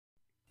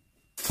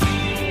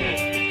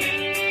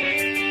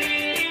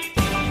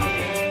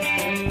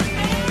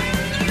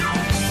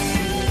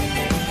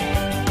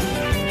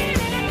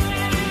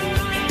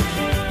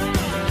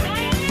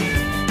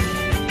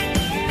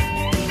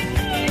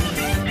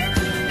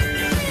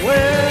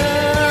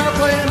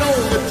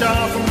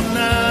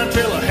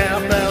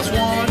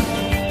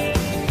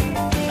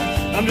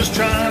just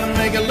trying to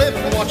make a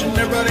living, watching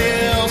everybody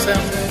else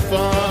having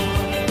fun.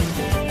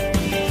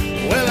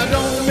 Well, I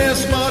don't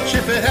miss much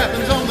if it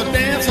happens on the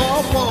dance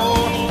hall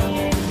floor.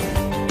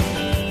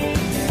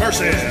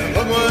 Mercy,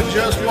 look what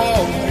just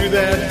walked through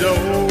that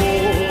door.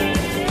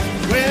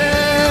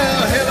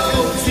 Well,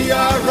 hello,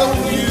 T-R-O-U-B-L-E.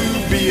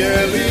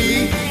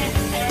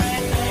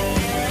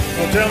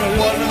 Well, tell me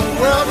what in the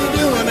world you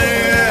doing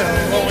there,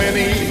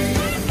 L-O-N-E.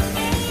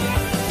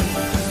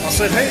 I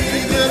said,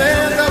 hey, good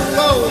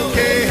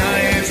N-O-O-K-I-N-G.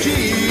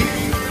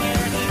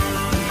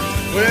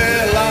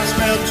 Well, I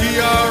smell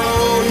T-R-O-U-B-L-E.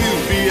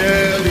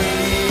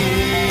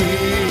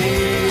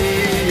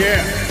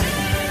 Yeah.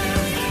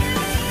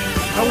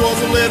 I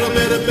was a little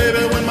bitty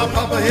baby when my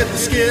papa hit the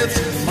skids.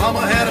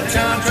 Mama had a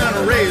time trying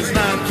to raise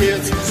 9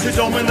 kids. She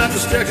told me not to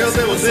stare cause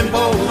it was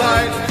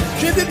impolite.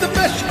 She did the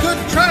best she could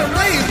to try to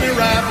raise me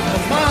right,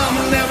 but my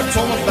mama never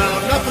told me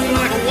about nothing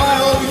like a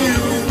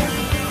Y-O-U.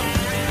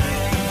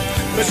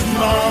 But your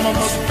mama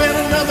must have been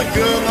another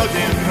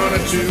good-looking honey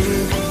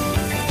too.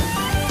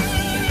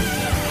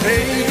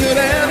 Hey, good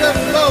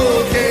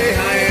N-O-O-K-I-N-G.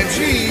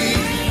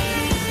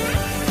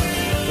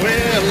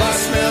 Well, I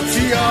smell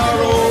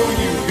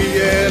T-R-O-U-B-L-E.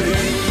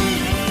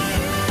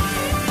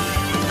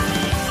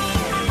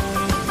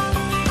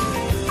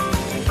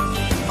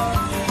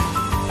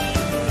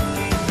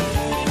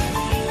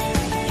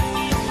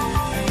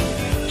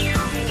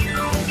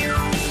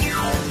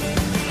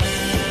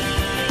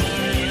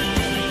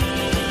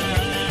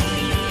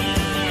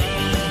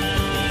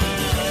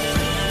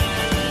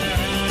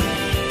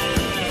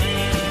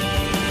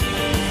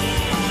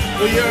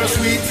 Well, you're a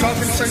sweet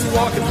talking, sexy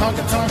walking,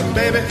 honky tonkin'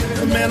 baby.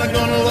 The men are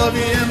gonna love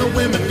you and the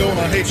women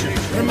gonna hate you,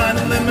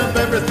 reminding them of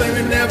everything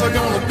they're never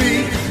gonna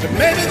be. But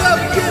maybe the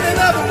beginning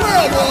of a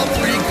World War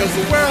III, cause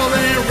the world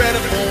ain't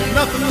ready for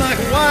nothing like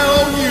a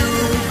Y-O-U.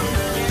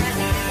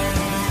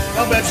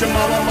 I bet your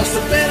mama must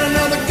have been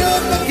another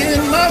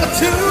good-looking mama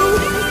too.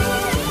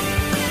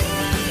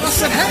 I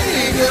said,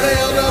 hey, good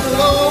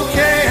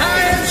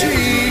L-O-O-K-I-N-G.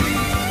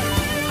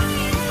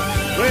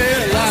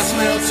 Well, I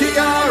smell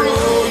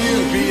T-R-O-U-B-L-E.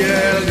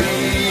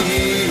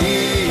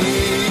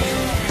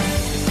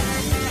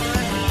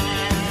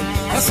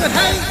 I said,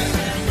 hey.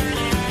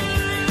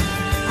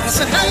 I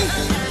said, hey.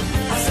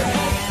 I said,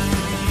 hey.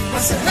 I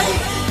said, hey.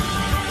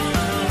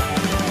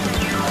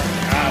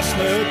 I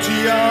smell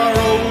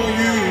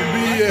T-R-O-U.